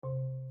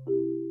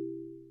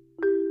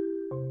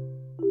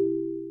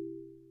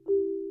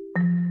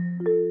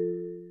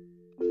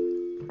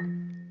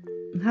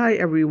Hi,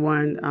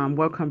 everyone.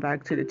 Welcome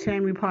back to the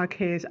Tammy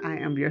Podcast. I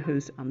am your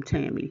host,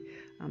 Tammy.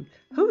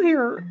 Who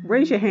here,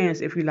 raise your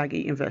hands if you like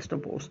eating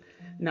vegetables.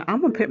 Now,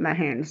 I'm going to put my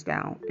hands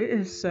down. It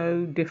is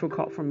so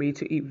difficult for me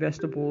to eat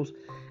vegetables,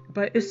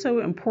 but it's so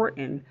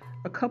important.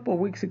 A couple of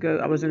weeks ago,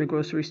 I was in the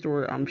grocery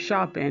store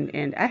shopping,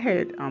 and I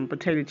had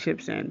potato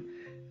chips and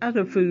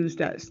other foods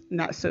that's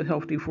not so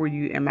healthy for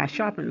you in my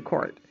shopping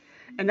cart.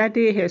 And I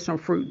did have some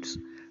fruits.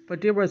 But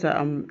there was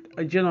a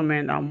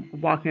gentleman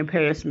walking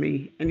past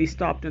me, and he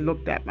stopped and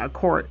looked at my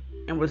cart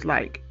and was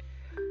like,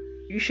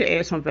 "You should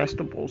add some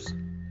vegetables."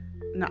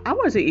 Now I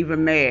wasn't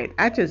even mad.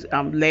 I just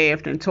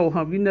laughed and told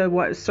him, "You know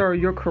what, sir?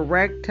 You're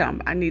correct.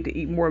 I need to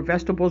eat more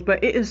vegetables,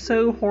 but it is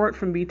so hard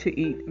for me to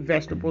eat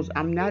vegetables.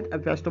 I'm not a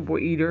vegetable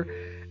eater.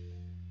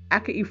 I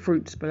can eat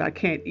fruits, but I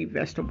can't eat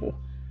vegetable."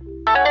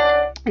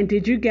 And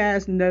did you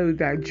guys know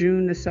that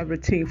June the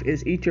 17th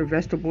is Eat Your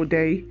Vegetable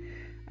Day?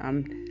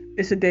 Um,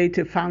 it's a day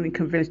to finally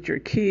convince your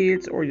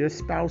kids or your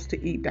spouse to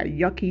eat that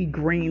yucky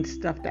green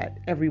stuff that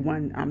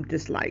everyone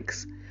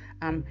dislikes.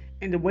 And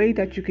the way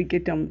that you could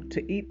get them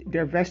to eat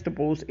their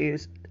vegetables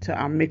is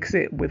to mix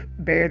it with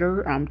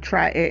batter.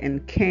 Try it in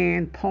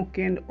canned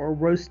pumpkin or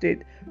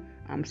roasted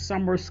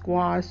summer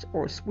squash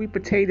or sweet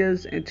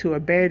potatoes into a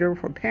batter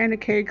for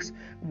pancakes,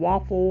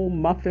 waffle,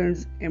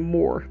 muffins, and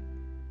more.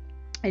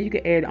 And you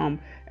can add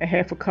a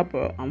half a cup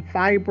of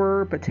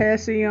fiber,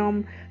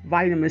 potassium,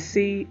 vitamin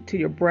C to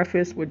your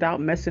breakfast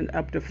without messing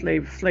up the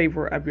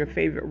flavor of your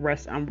favorite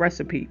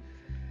recipe.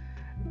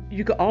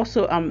 You can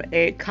also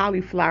add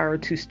cauliflower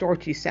to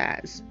starchy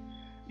sides.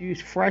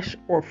 Use fresh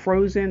or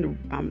frozen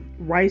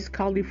rice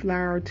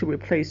cauliflower to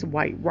replace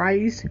white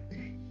rice.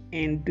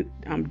 And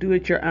do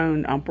it your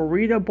own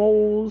burrito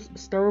bowls,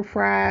 stir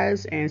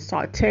fries, and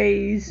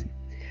sautés.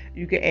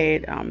 You can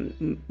add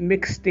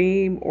mixed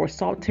steam or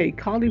sauteed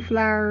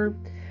cauliflower,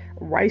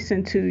 rice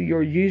into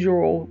your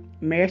usual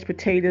mashed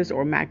potatoes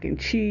or mac and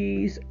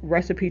cheese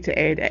recipe to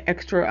add an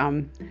extra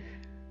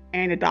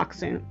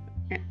anodoxin.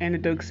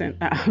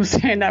 I'm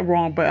saying that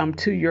wrong, but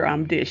to your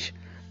dish.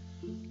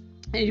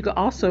 And you can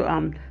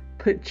also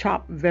put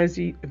chopped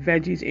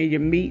veggies in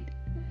your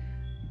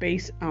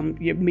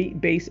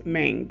meat-based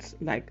mains,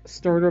 like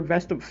starter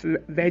vegetable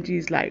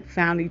veggies like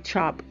finely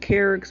chopped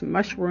carrots,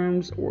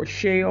 mushrooms, or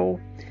shell,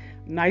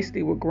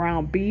 nicely with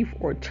ground beef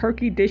or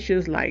turkey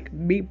dishes like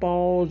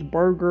meatballs,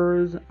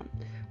 burgers,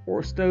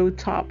 or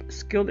stovetop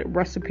skillet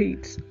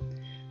recipes.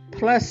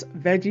 Plus,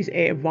 veggies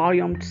add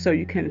volume so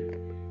you can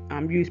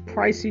use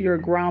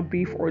pricier ground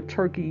beef or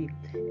turkey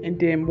and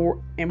then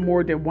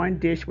more than one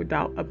dish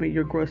without upping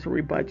your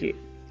grocery budget.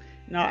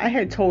 Now, I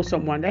had told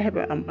someone, they have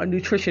a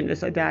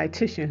nutritionist, a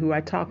dietitian who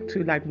I talk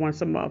to like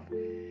once a month,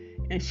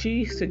 and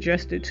she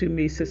suggested to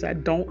me, since I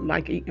don't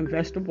like eating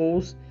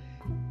vegetables,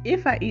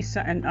 if I eat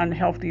something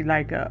unhealthy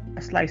like a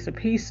slice of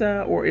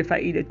pizza or if I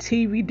eat a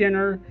TV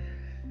dinner,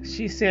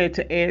 she said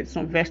to add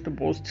some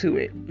vegetables to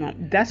it.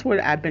 That's what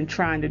I've been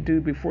trying to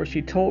do before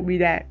she told me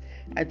that.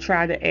 I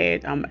try to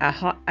add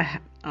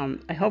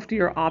a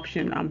healthier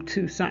option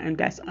to something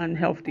that's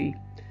unhealthy.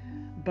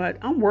 But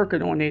I'm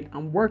working on it.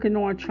 I'm working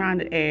on trying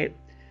to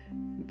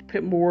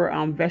put more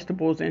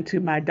vegetables into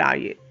my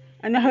diet.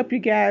 And I hope you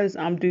guys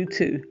do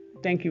too.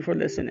 Thank you for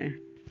listening.